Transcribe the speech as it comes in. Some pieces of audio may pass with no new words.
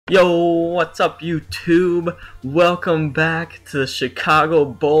Yo, what's up YouTube? Welcome back to the Chicago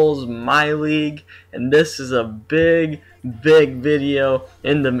Bulls MyLeague, and this is a big video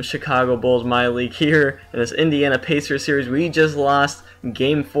in the Chicago Bulls MyLeague here in this Indiana Pacers series. We just lost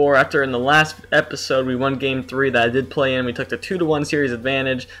Game 4 after in the last episode we won Game 3 that I did play in. We took the 2-1 series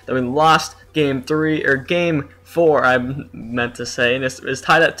advantage. Then we lost Game 4 I meant to say, and it's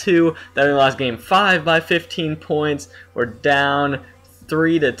tied at 2. Then we lost Game 5 by 15 points. We're down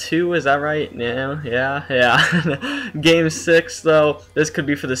 3-2, is that right? Yeah. Game 6 though, this could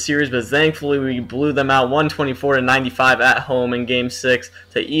be for the series, but thankfully we blew them out 124-95 at home in Game 6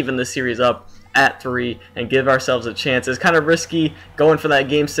 to even the series up at 3 and give ourselves a chance. It's kind of risky going for that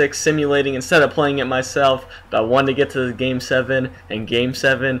Game 6 simulating instead of playing it myself, but I wanted to get to the Game 7, and Game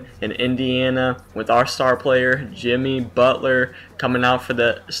 7 in Indiana with our star player Jimmy Butler coming out for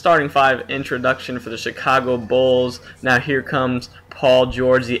the starting 5 introduction for the Chicago Bulls. Now here comes Paul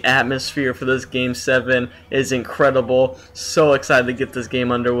George. The atmosphere for this Game 7 is incredible. So excited to get this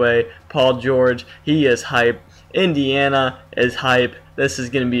game underway. Paul George, he is hype. Indiana is hype. This is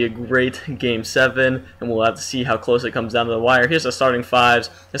going to be a great Game 7, and we'll have to see how close it comes down to the wire. Here's the starting 5s,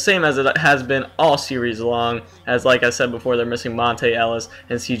 the same as it has been all series long, as like I said before, they're missing Monte Ellis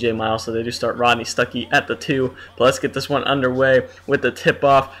and CJ Miles, so they do start Rodney Stuckey at the 2. But let's get this one underway with the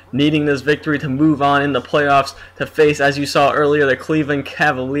tip-off, needing this victory to move on in the playoffs to face, as you saw earlier, the Cleveland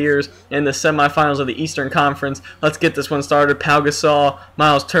Cavaliers in the semifinals of the Eastern Conference. Let's get this one started. Pau Gasol,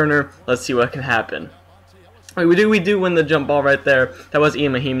 Miles Turner, let's see what can happen. We do win the jump ball right there. That was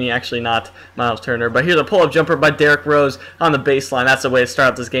Ian Mahinmi, actually not Miles Turner. But here's a pull-up jumper by Derrick Rose on the baseline. That's the way to start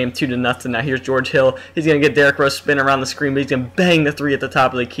out this game, 2-0. Now here's George Hill. He's going to get Derrick Rose spin around the screen, but he's going to bang the 3 at the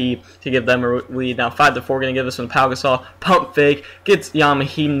top of the key to give them a lead. Now 5-4, going to give this one to Pau Gasol. Pump fake, gets Ian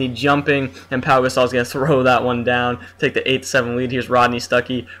Mahinmi jumping, and Pau Gasol's going to throw that one down, take the 8-7 lead. Here's Rodney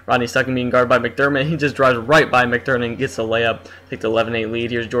Stuckey. Rodney Stuckey being guarded by McDermott. He just drives right by McDermott and gets the layup, take the 11-8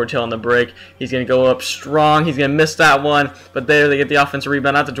 lead. Here's George Hill on the break. He's going to go up strong. He's going to miss that one, but there they get the offensive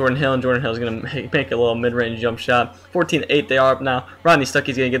rebound out to Jordan Hill, and Jordan Hill is going to make a little mid-range jump shot. 14-8, they are up now. Rodney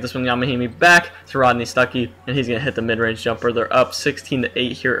Stuckey's going to get this one, Ian Mahinmi back to Rodney Stuckey, and he's going to hit the mid-range jumper. They're up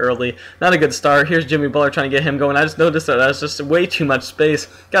 16-8 here early. Not a good start. Here's Jimmy Butler trying to get him going. I just noticed that that's just way too much space.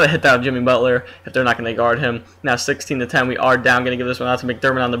 Got to hit that with Jimmy Butler if they're not going to guard him. Now 16-10, we are down. Going to give this one out to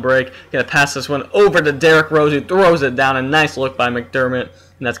McDermott on the break. Going to pass this one over to Derrick Rose, who throws it down. A nice look by McDermott.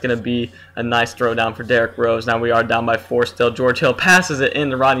 And that's going to be a nice throw down for Derrick Rose. Now we are down by 4 still. George Hill passes it in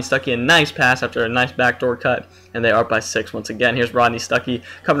to Rodney Stuckey. A nice pass after a nice backdoor cut. And they are up by 6 once again. Here's Rodney Stuckey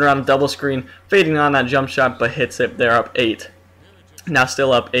coming around a double screen, fading on that jump shot, but hits it. They're up 8. Now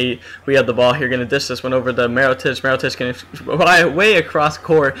still up 8. We have the ball here. Going to dish this one over to Mirotic. Mirotic going to way across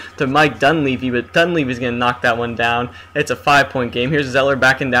court to Mike Dunleavy, but Dunleavy's going to knock that one down. It's a 5-point game. Here's Zeller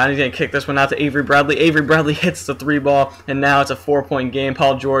backing down. He's going to kick this one out to Avery Bradley. Avery Bradley hits the 3 ball, and now it's a 4-point game.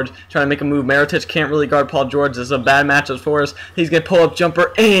 Paul George trying to make a move. Mirotic can't really guard Paul George. This is a bad matchup for us. He's going to pull up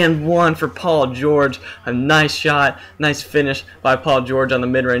jumper and 1 for Paul George. A nice shot. Nice finish by Paul George on the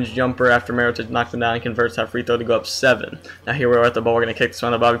mid-range jumper after Mirotic knocked him down and converts that free throw to go up 7. Now here we are at the ball. We're going to kick this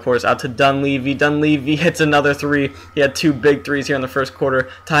one to Bobby Portis out to Dunleavy. Dunleavy hits another 3. He had 2 big 3s here in the first quarter.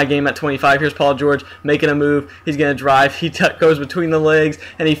 Tie game at 25. Here's Paul George making a move. He's going to drive. He goes between the legs,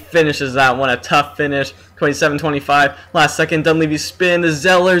 and he finishes that one. A tough finish. 27-25. Last second, Dunleavy spin to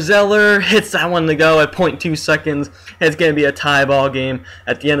Zeller. Zeller hits that one to go at 0.2 seconds. It's going to be a tie ball game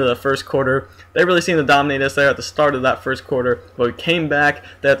at the end of the first quarter. They really seemed to dominate us there at the start of that first quarter, but we came back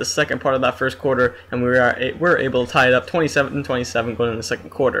there at the second part of that first quarter, and we were able to tie it up 27-27 going into the second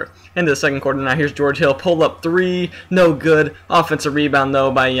quarter. Into the second quarter now, here's George Hill, pulled up 3, no good. Offensive rebound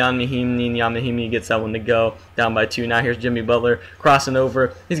though by Ian Mahinmi, and Ian Mahinmi gets that one to go, down by 2. Now here's Jimmy Butler crossing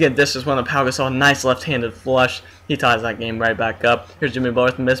over. He's going to dish this one to Pau Gasol, nice left-handed flush. He ties that game right back up. Here's Jimmy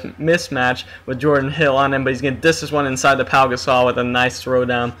Butler with mismatch with Jordan Hill on him, but he's going to dish this one inside the Pau Gasol with a nice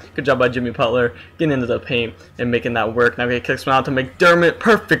throwdown. Good job by Jimmy Butler getting into the paint and making that work. Now he kicks one out to McDermott.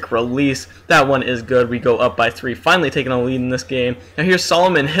 Perfect release. That one is good. We go up by 3. Finally taking a lead in this game. Now here's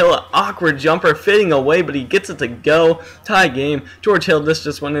Solomon Hill. An awkward jumper fading away, but he gets it to go. Tie game. George Hill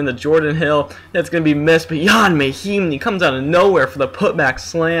just went into Jordan Hill. It's going to be missed, but Ian Mahinmi comes out of nowhere for the putback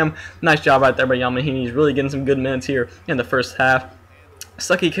slam. Nice job right there by Ian Mahinmi. He's really getting some good minutes here in the first half.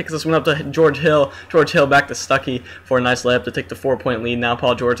 Stuckey kicks this one up to George Hill. George Hill back to Stuckey for a nice layup to take the 4-point lead. Now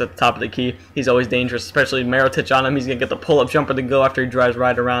Paul George at the top of the key. He's always dangerous, especially Mirotic on him. He's going to get the pull-up jumper to go after he drives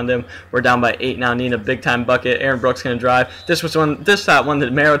right around him. We're down by 8 now, needing a big-time bucket. Aaron Brooks going to drive. Dish that one to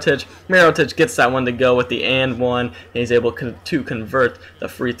Mirotic. Mirotic gets that one to go with the and one, and he's able to convert the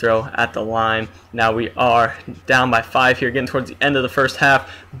free throw at the line. Now we are down by 5 here, getting towards the end of the first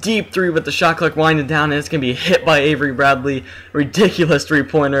half. Deep three with the shot clock winding down, and it's going to be hit by Avery Bradley. Ridiculous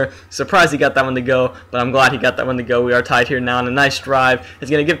three-pointer. Surprised he got that one to go, but I'm glad he got that one to go. We are tied here now, and a nice drive is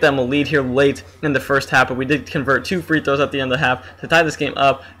going to give them a lead here late in the first half, but we did convert 2 free throws at the end of the half to tie this game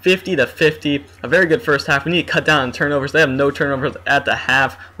up 50-50. A very good first half. We need to cut down on turnovers. They have no turnovers at the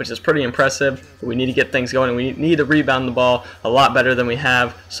half, which is pretty impressive. But we need to get things going, and we need to rebound the ball a lot better than we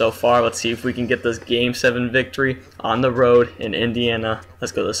have so far. Let's see if we can get this Game 7 victory on the road in Indiana.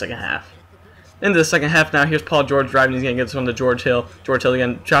 Let's go to the second half. Into the second half now. Here's Paul George driving. He's going to get this one to George Hill. George Hill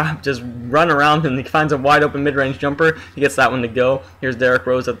again, just run around, and he finds a wide open mid-range jumper. He gets that one to go. Here's Derrick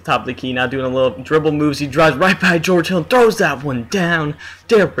Rose at the top of the key now doing a little dribble moves. He drives right by George Hill and throws that one down.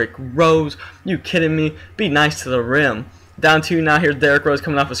 Derrick Rose, you kidding me? Be nice to the rim. Down 2 now. Here's Derrick Rose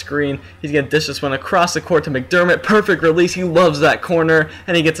coming off a screen. He's going to dish this one across the court to McDermott. Perfect release. He loves that corner,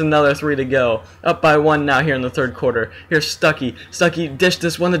 and he gets another 3 to go. Up by 1 now here in the third quarter. Here's Stuckey. Stuckey dished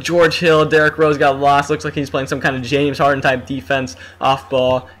this one to George Hill. Derrick Rose got lost. Looks like he's playing some kind of James Harden type defense off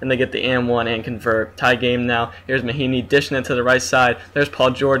ball, and they get the and one and convert. Tie game now. Here's Mahinmi dishing it to the right side. There's Paul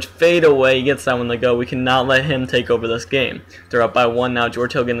George. Fade away. He gets that one to go. We cannot let him take over this game. They're up by 1 now.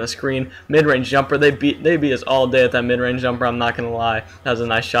 George Hill getting the screen. Mid-range jumper. They beat us all day at that mid-range jumper. I'm not going to lie. That was a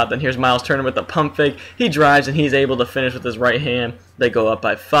nice shot. Then here's Miles Turner with the pump fake. He drives, and he's able to finish with his right hand. They go up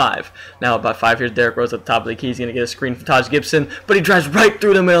by 5. Now up by 5, here's Derrick Rose at the top of the key. He's going to get a screen from Taj Gibson, but he drives right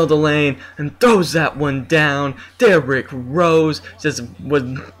through the middle of the lane and throws that one down. Derrick Rose just was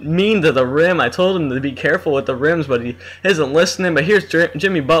mean to the rim. I told him to be careful with the rims, but he isn't listening. But here's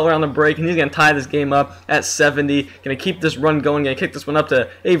Jimmy Butler on the break, and he's going to tie this game up at 70. Going to keep this run going. Going to kick this one up to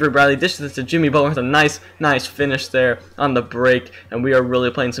Avery Bradley. Dishes it to Jimmy Butler with a nice finish there on the break. And we are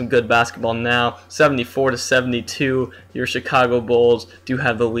really playing some good basketball now. 74-72. Your Chicago Bulls do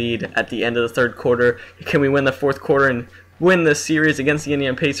have the lead at the end of the third quarter. Can we win the fourth quarter and win this series against the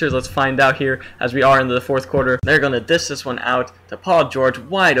Indiana Pacers? Let's find out here as we are into the fourth quarter. They're going to dish this one out to Paul George,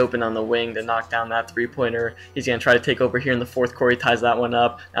 wide open on the wing to knock down that three-pointer. He's going to try to take over here in the fourth quarter. He ties that one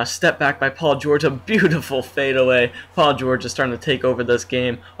up. Now step back by Paul George, a beautiful fadeaway. Paul George is starting to take over this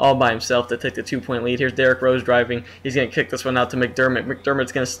game all by himself to take the 2-point lead. Here's Derrick Rose driving. He's going to kick this one out to McDermott.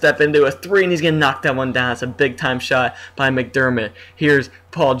 McDermott's going to step into a 3, and he's going to knock that one down. It's a big-time shot by McDermott. Here's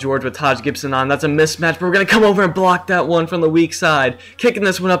Paul George with Taj Gibson on. That's a mismatch, but we're going to come over and block that one from the weak side. Kicking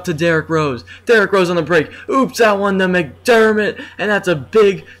this one up to Derrick Rose. Derrick Rose on the break. Oops, that one to McDermott, and that's a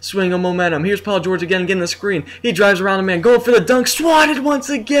big swing of momentum. Here's Paul George again getting the screen. He drives around a man, going for the dunk. Swatted once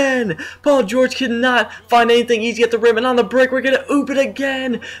again. Paul George cannot find anything easy at the rim, and on the break, we're going to oop it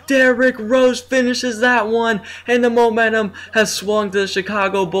again. Derrick Rose finishes that one, and the momentum has swung to the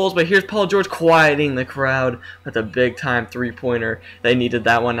Chicago Bulls, but here's Paul George quieting the crowd with a big-time three-pointer. They needed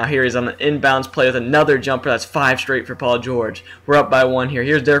that one. Now here he's on the inbounds play with another jumper. That's 5 straight for Paul George. We're up by 1 here.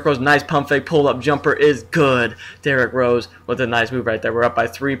 Here's Derrick Rose. Nice pump fake. Pull up jumper is good. Derrick Rose with a nice move right there. We're up by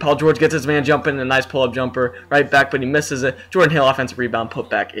 3. Paul George gets his man jumping. A nice pull up jumper right back, but he misses it. Jordan Hill offensive rebound.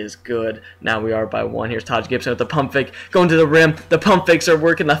 Putback is good. Now we are by 1. Here's Taj Gibson with the pump fake. Going to the rim. The pump fakes are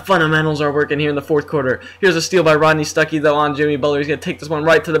working. The fundamentals are working here in the fourth quarter. Here's a steal by Rodney Stuckey though on Jimmy Butler. He's going to take this one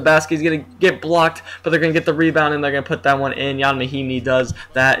right to the basket. He's going to get blocked, but they're going to get the rebound and they're going to put that one in. Jan Mahinmi does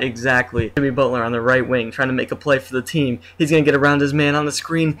that exactly. Jimmy Butler on the right wing trying to make a play for the team. He's going to get around his man on the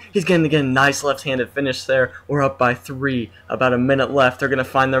screen. He's going to get a nice left-handed finish there. We're up by 3. About a minute left. They're going to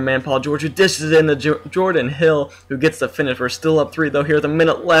find their man Paul George, who dishes it in to Jordan Hill, who gets the finish. We're still up 3 though here with a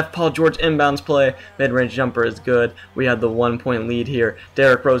minute left. Paul George inbounds play. Mid-range jumper is good. We have the 1-point lead here.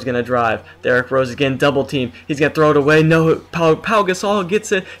 Derrick Rose going to drive. Derrick Rose is getting double teamed. He's going to throw it away. No, Pau Gasol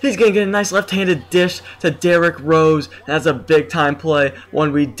gets it. He's going to get a nice left-handed dish to Derrick Rose. That's a big-time play.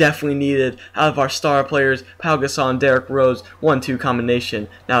 One we definitely needed out of our star players, Pau Gasol and Derrick Rose. 1-2 combination.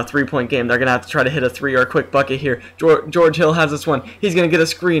 Now a 3-point game. They're going to have to try to hit a 3 or a quick bucket here. George Hill has this one. He's going to get a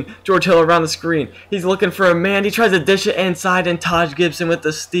screen. George Hill around the screen. He's looking for a man. He tries to dish it inside, and Taj Gibson with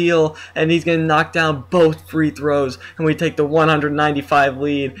the steal, and he's going to knock down both free throws, and we take the 195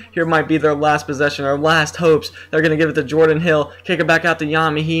 lead. Here might be their last possession, our last hopes. They're going to give it to Jordan Hill. Kick it back out to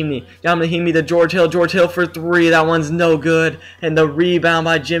Jan Mahinmi. Jan Mahinmi to George Hill. George Hill for 3. That one's no good, and the rebound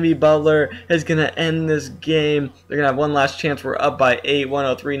by Jimmy Butler is going to end this game. They're going to have one last chance. We're up by 8,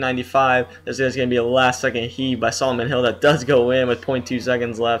 103-95. There's going to be a last-second heave by Solomon Hill that does go in with 0.2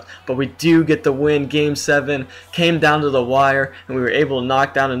 seconds left. But we do get the win. Game 7 came down to the wire, and we were able to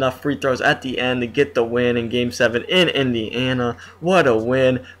knock down enough free throws at the end to get the win in Game 7 in Indiana. What a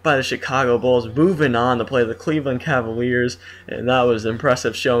win by the Chicago Bulls, moving on to play the Cleveland Cavaliers, and that was an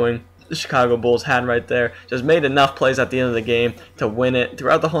impressive showing the Chicago Bulls had right there. Just made enough plays at the end of the game to win it.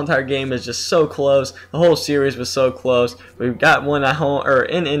 Throughout the whole entire game is just so close. The whole series was so close. We got one at home or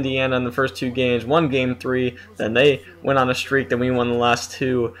in Indiana in the first 2 games. Won Game 3. Then they went on a streak. Then we won the last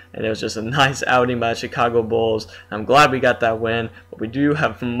 2, and it was just a nice outing by the Chicago Bulls. I'm glad we got that win, but we do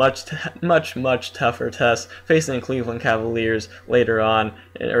have much tougher tests facing the Cleveland Cavaliers later on.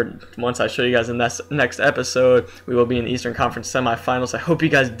 Or once I show you guys in this next episode, we will be in the Eastern Conference semifinals. I hope you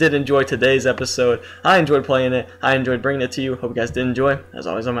guys did enjoy today's episode. I enjoyed playing it. I enjoyed bringing it to you. Hope you guys did enjoy. As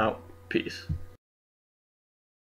always, I'm out. Peace.